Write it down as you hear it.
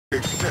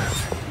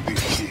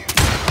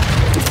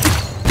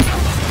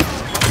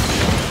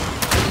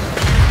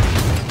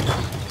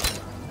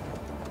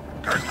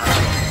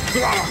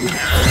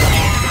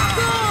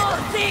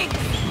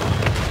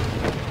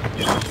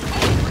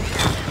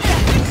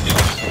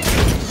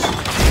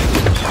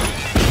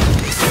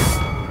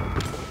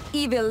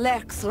Evil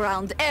lurks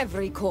around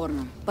every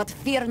corner, but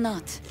fear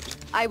not.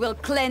 I will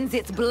cleanse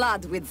its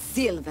blood with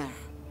silver.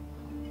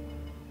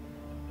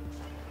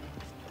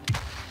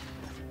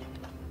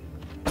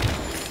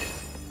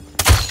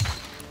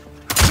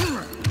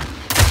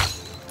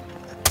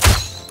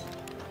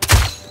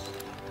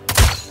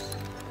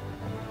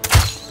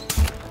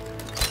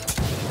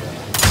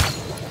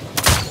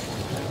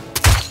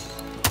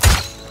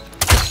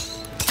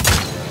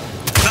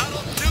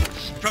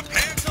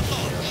 Prepare to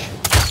launch!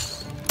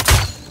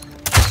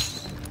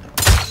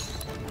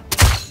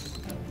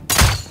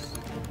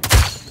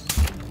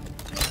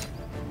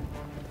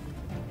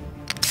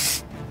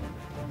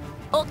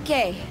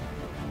 Okay.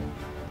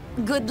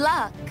 Good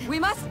luck. We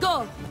must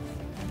go!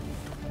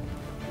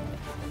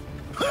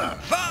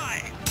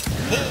 5,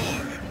 4,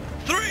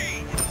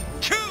 3,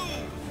 2,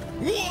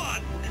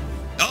 1!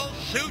 All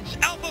suits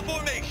Alpha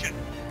formation!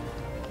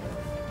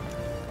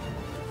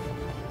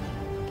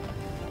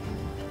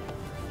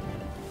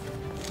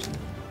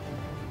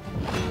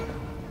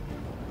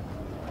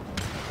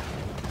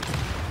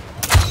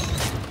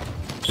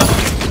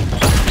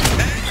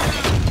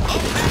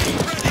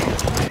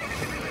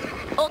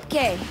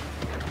 Okay.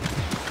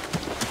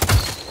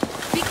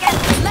 Begin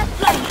left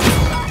flank.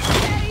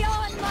 Carry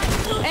on, my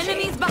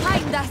enemies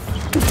behind us.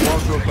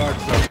 Watch your back,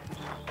 sir.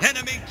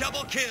 Enemy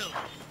double kill!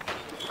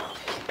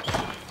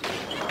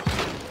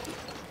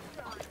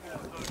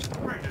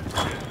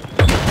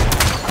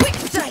 Quick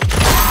strike.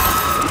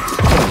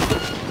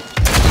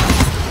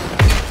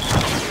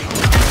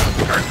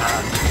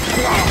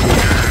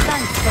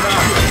 Thanks for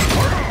that.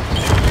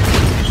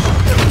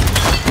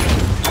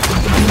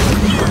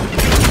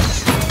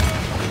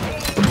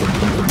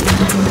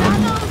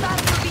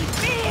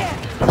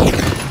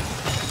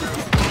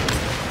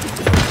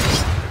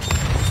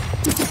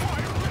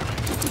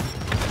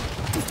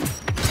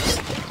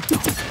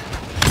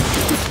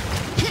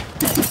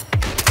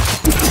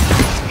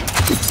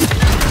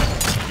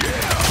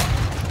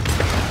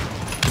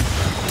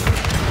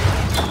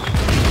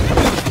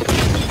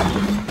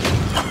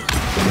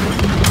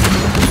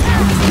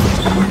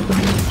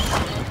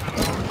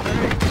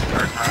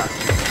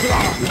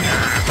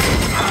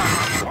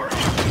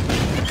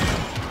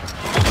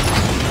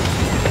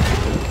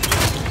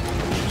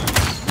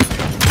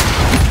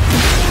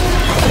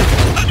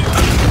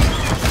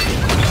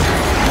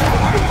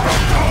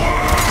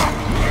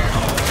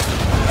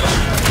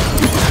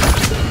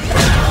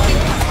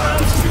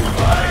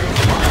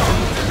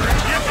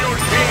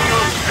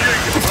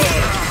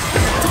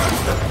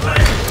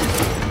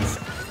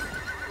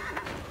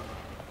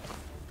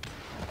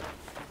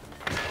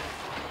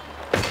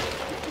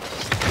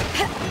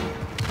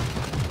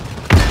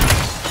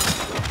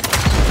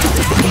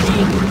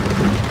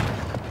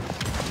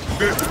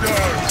 The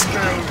stars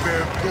tell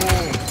their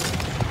goal.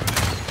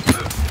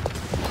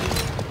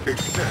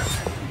 Except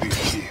this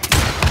year.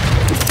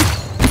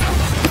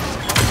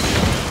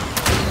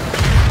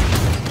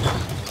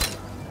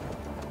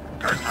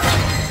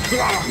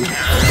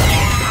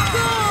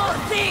 Go,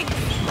 Zig!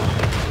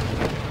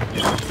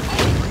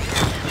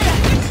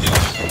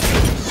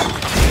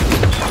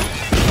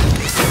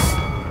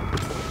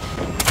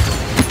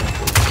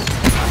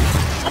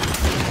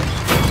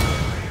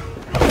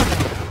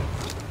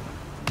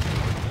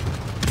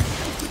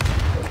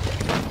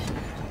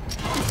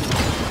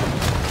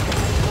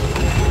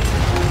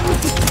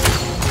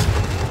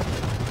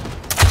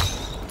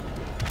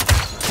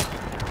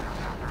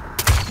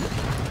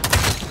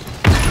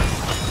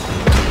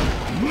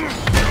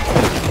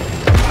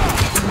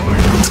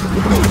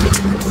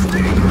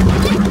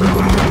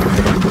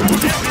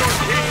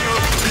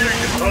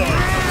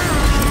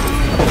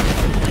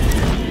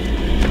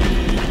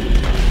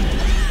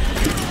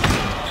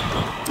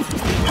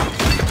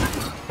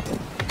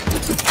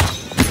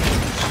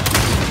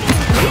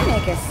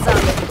 A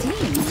solid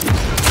team.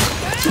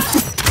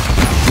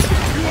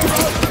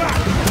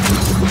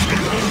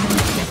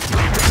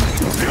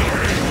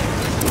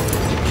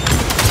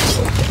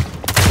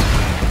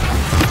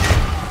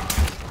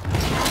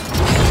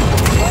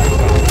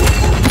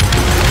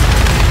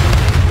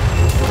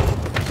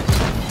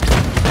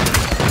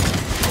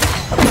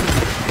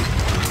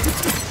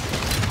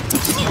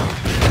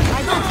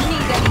 I don't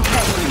need any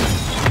help.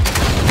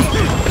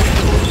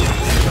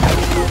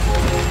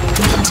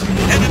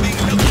 Enemy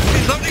double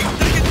kill! 30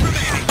 seconds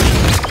remaining!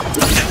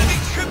 Enemy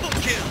triple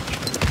kill!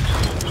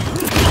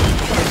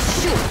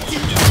 Shoot!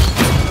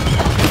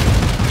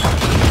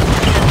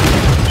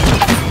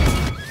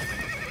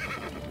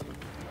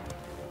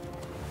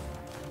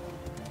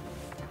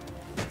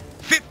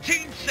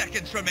 15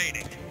 seconds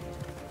remaining!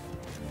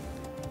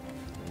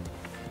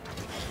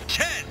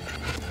 10,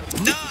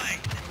 9,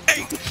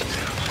 8,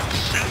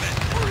 7,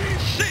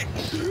 6,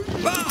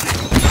 5,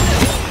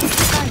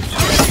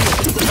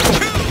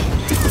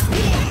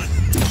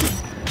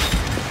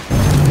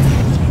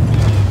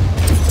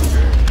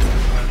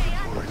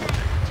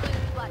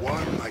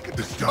 One like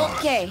the stars.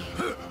 Okay.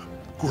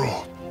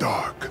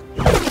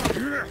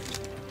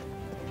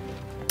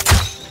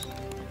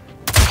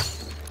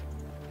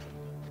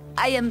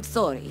 I am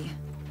sorry.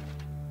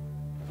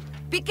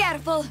 Be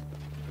careful!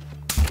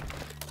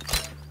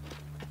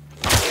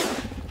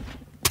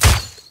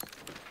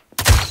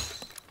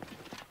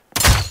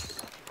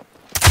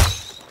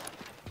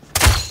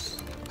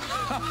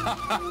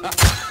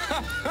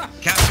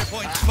 Capture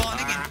point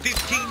spawning in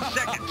 15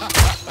 seconds.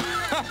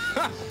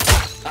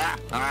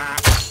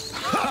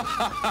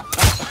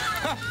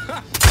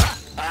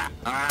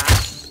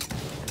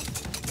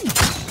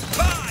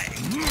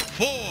 5,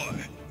 4,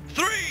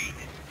 3,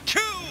 2,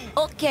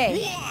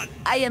 Okay. 1.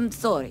 I am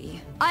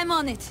sorry. I'm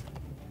on it.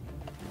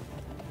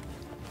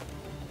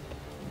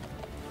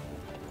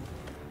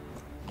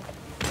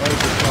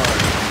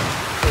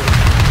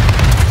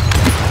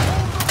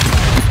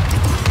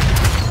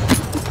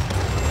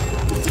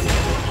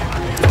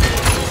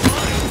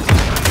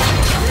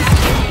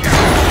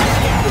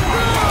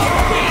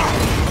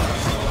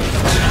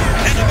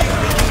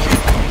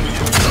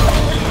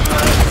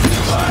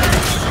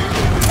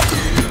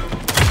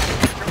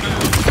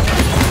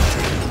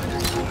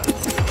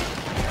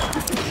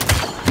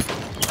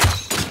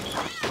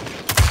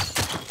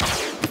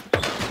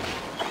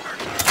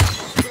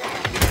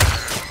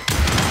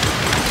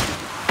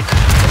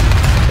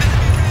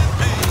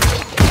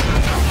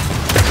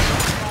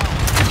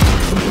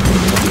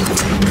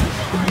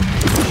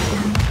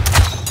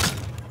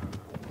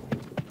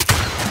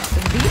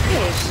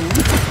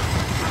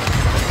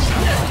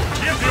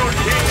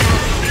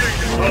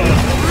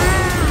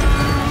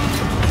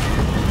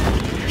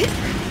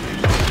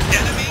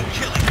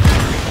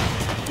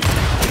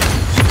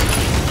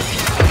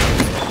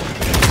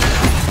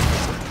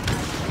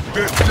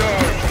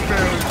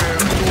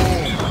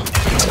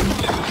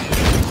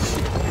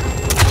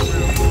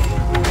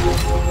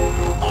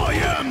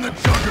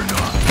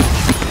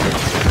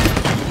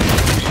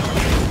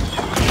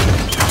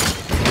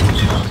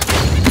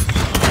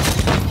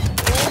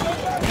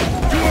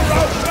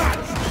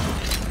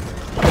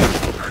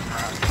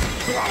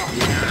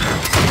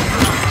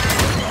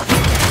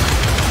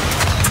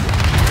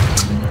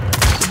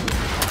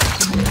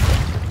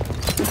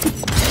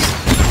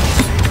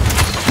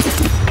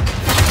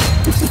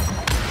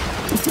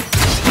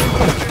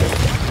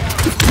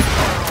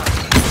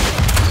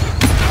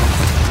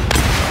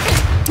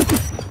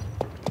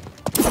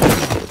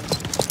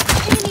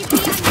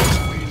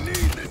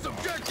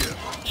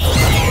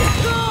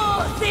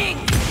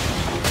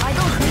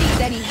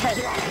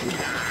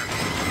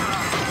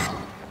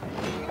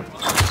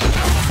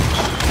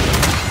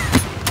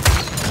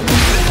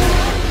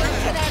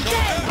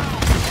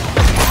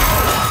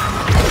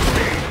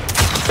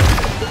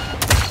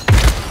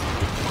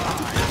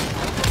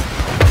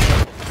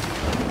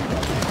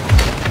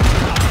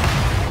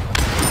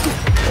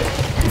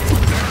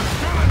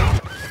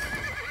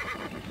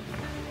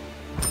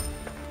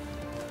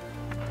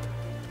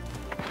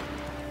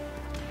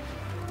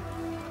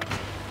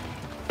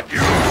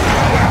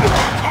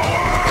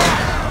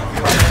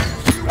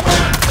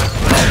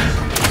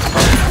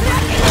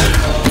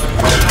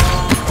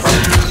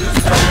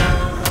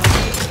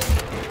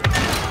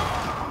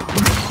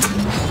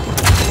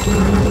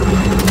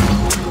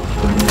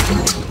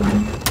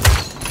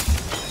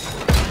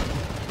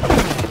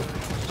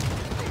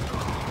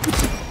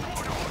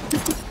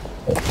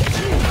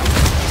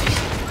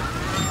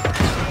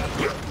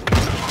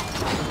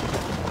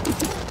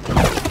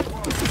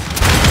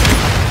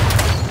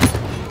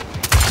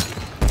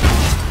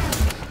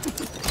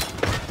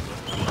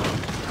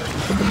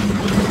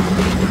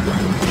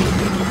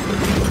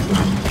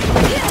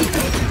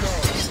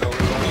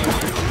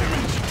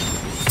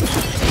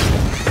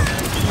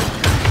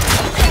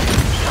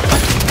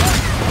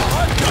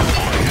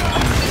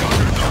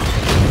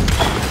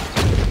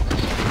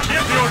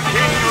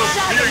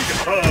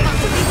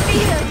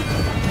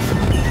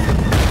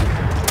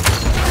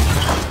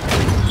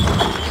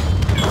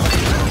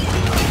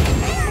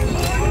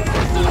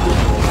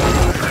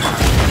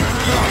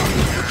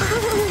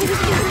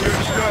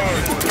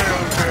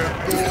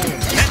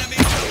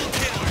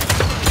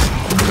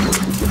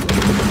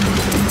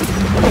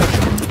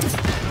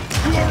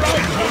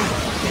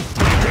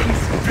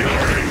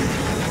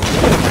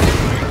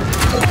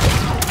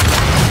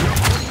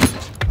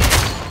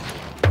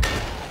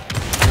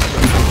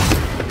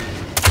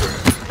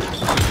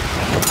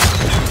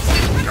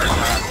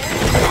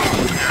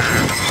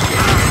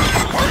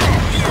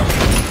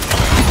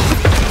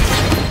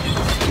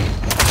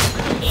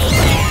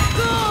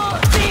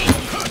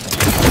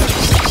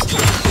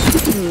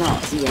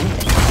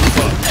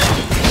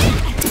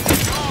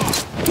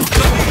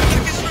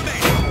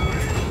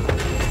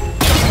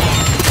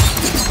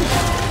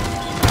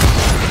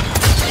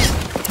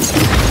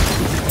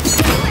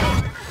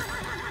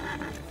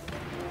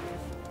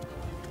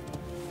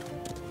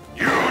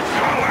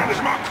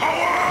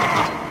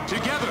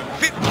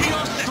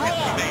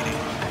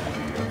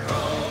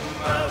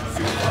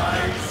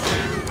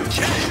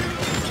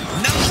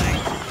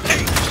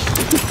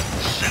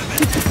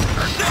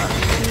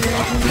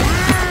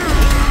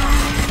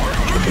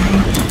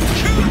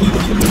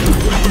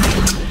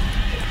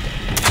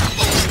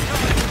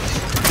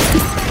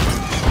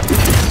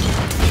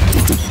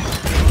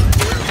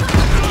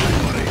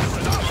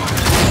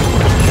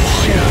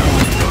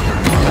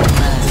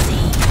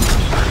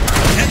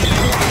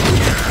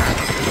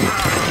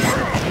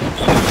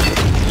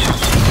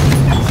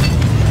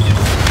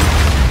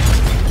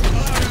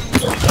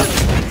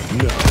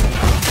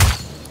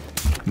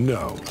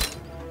 No.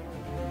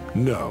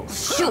 No.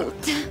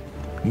 Shoot!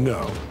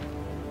 No.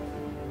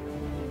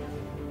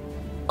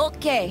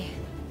 Okay.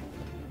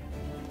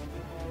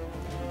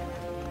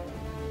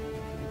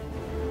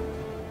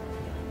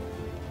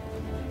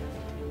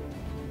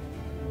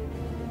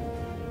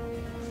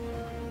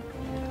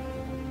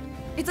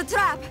 It's a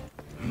trap!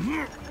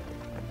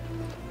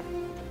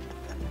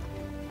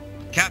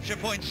 Capture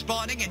point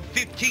spawning in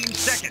 15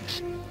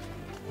 seconds.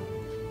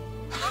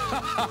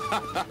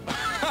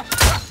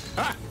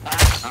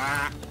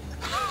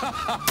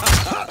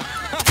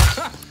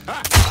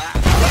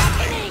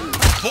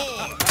 4,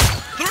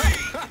 3,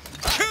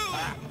 2,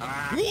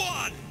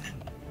 1.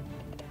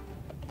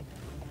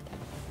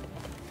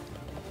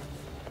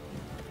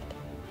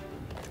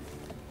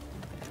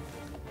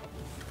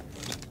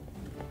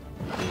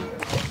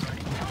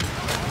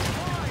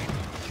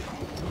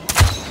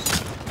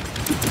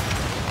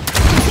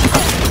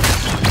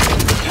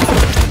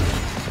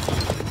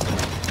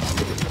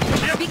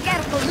 Be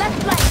careful,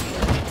 left flank!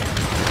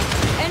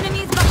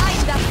 Enemies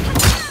behind us!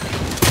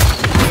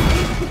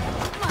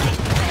 My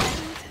friend!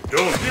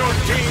 Don't your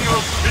king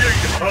of big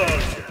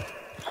hug!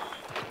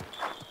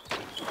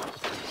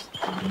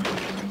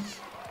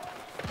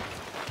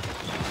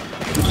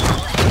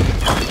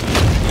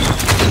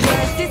 Your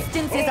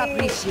assistance is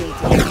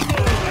appreciated.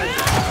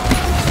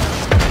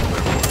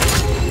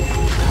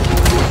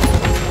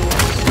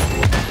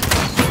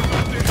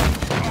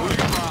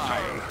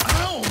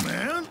 Ow,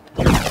 man!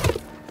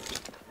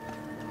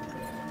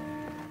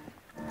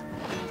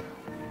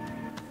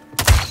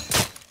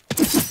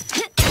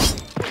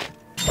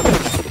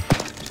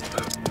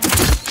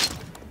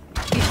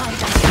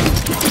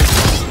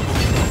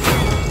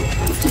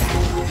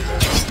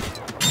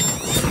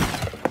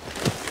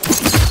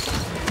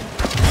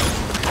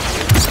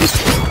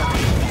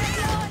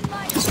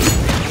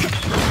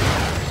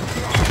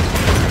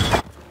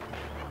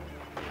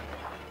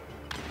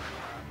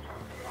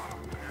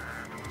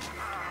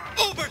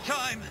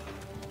 Overtime!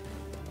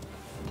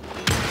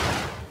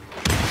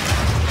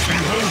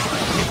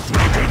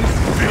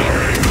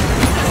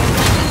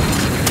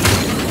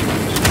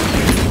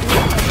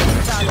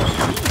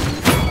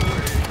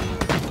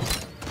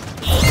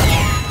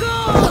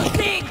 Go,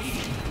 Sig!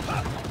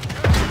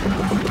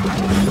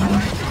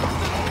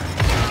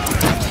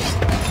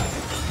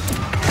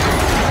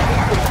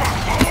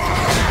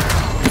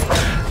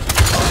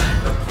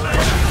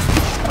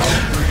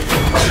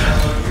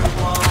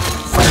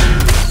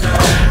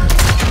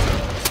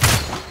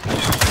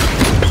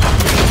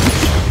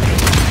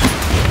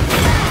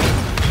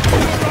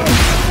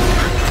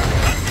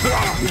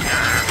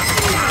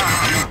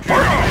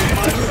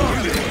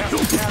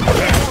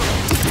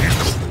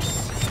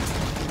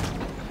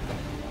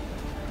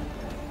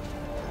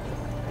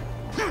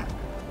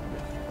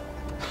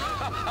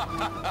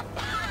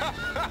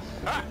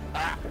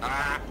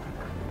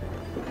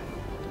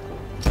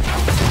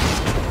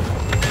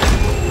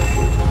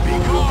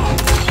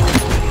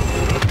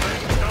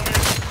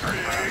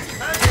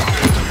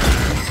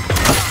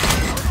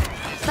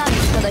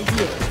 Thanks for the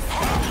heals.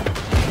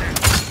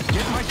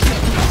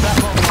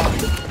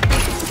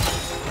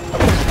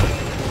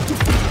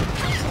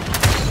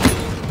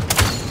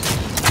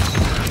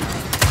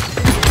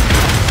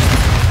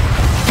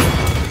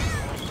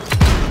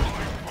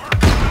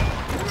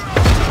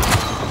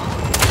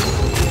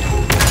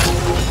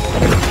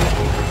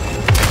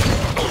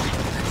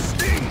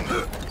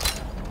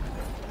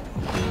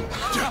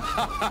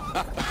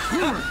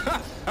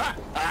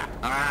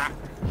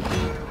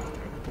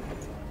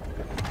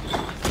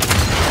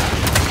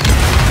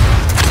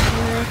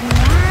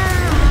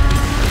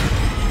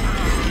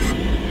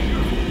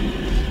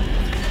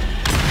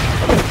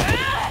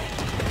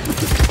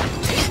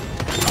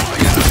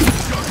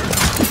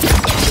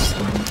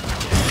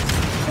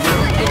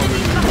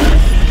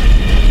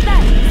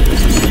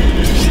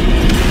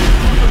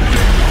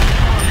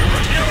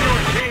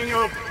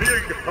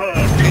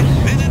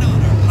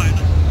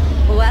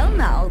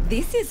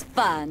 This is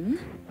fun.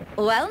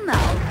 Well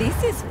now,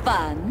 this is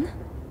fun.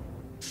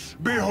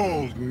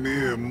 Behold,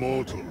 mere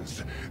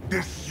mortals,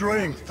 the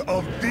strength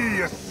of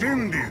the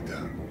Ascended.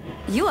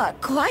 You are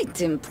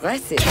quite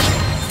impressive.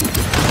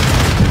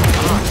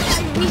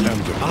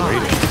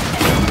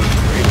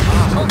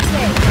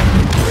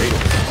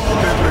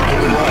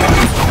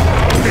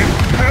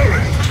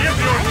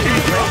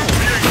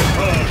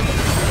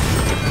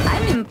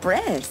 I'm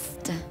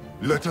impressed.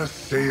 Let us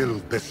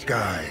sail the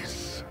skies.